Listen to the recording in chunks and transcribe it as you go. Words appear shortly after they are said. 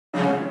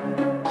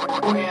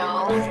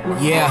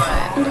Yeah.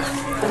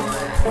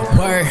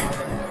 Word.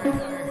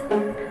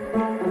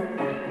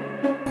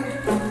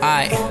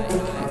 Aight.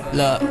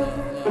 Look.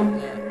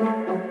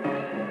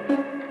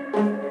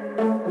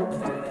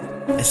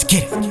 Let's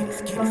get it.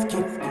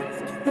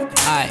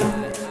 Aight.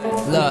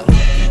 Look.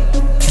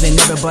 Cause they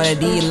never bought a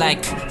D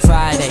like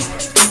Friday.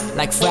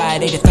 Like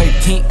Friday the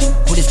 13th.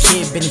 Who this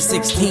kid been in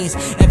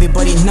 16s?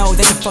 Everybody know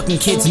that the fucking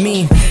kids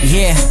mean.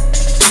 Yeah.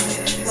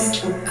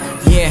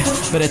 Yeah.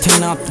 Better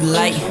turn off the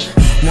light.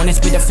 Wanna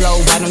spit the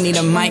flow, I don't need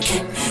a mic.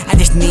 I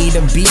just need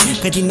a beat,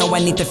 cause you know I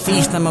need to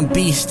feast, I'm a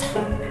beast.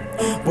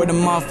 We're the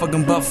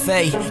motherfucking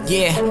buffet,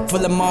 yeah.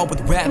 Full of all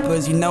with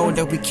rappers, you know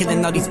that we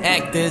killing all these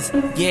actors.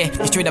 Yeah,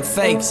 these straight up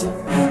fakes.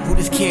 Who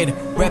this kid,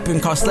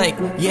 rapping called Slake.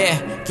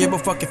 Yeah, give a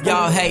fuck if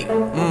y'all hate.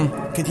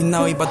 Cause you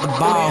know he about the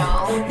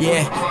ball.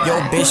 Yeah,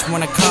 yo bitch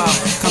wanna call,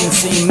 come and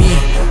see me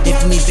if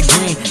you need the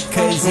green,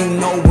 cause you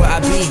know where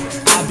I be.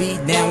 I be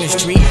down the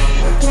street.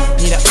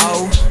 Need a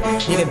O,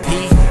 need a P.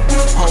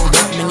 Hold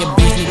up, man, your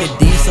bitch need a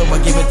D, so I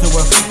give it to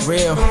her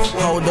real.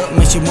 Hold up,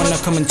 man, she wanna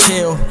come and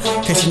chill,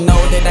 cause she know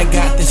that I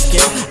got the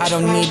skill. I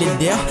don't need a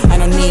deal, I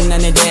don't need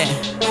none of that.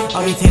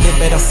 All these haters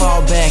better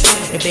fall back.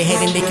 If they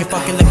hating, they can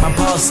fucking lick my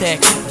ball sack.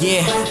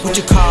 Yeah, what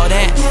you call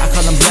that? I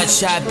call them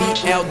Bloodshot,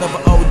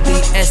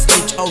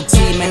 BLOODSHOT.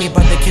 Man, he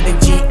about to kill the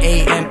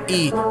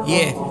GAME.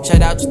 Yeah,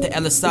 shout out to the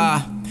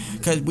LSR,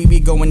 cause we be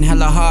going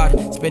hella hard,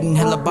 spitting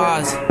hella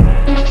bars.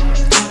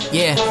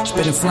 Yeah,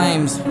 spitting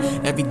flames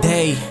every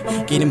day,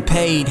 getting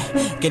paid,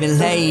 getting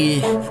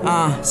laid.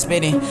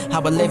 Spitting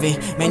how I live it.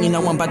 Man, you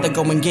know I'm about to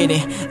go and get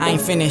it. I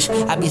ain't finished,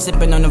 I be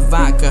sipping on the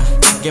vodka.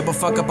 Give a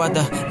fuck about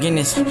the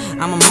Guinness.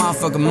 I'm a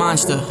motherfucking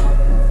monster.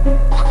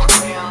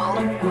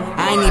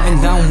 I ain't even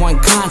done one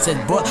concert,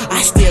 but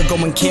I still go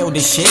and kill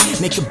this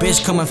shit. Make a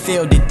bitch come and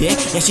feel the dick.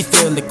 Yeah, she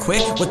feel it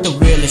quick with the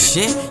realest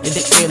shit. Yeah,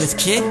 the illest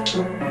kid.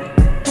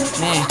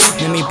 Man,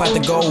 let me about to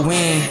go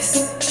in.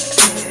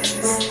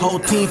 Whole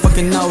team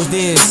fucking knows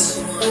this.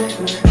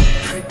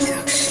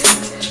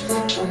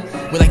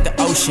 We like the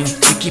ocean,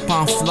 we keep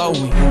on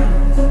flowing.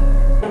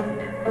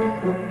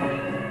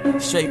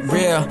 Straight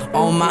real,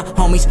 all my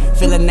homies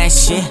feeling that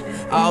shit.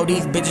 All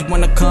these bitches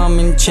wanna come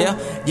and chill.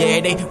 Yeah,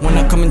 they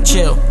wanna come and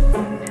chill.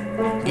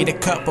 Get a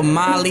couple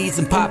mollies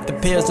and pop the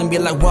pills and be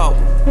like, whoa.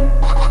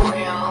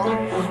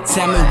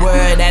 Tell me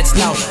where that's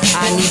no.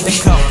 I need the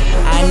coke,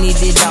 I need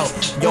the dope.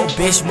 Yo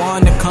bitch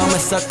wanna come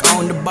and suck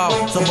on the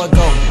ball, so I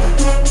go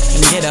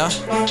and get her.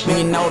 When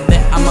you know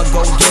that I'ma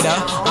go get her.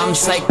 I'm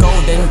psycho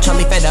than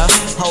Charlie Feather.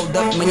 Hold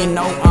up, when you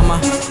know I'm a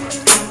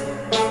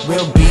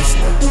real beast.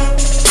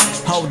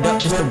 Hold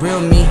up, this the real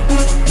me.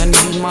 None of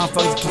these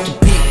motherfuckers keep the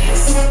peak,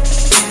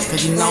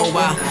 cause you know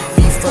I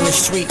be from the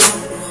street.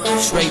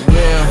 Straight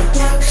real.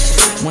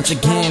 Once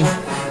again,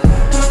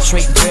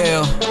 straight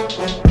real.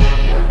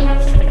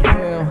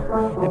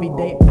 Every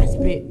day I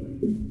spit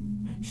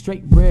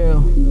straight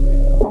real.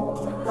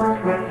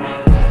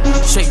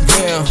 Straight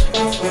real.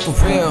 For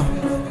real.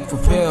 For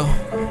real.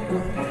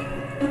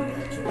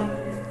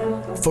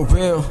 For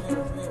real.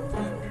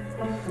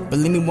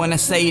 Believe me when I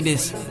say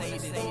this.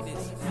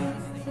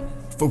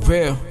 For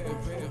real.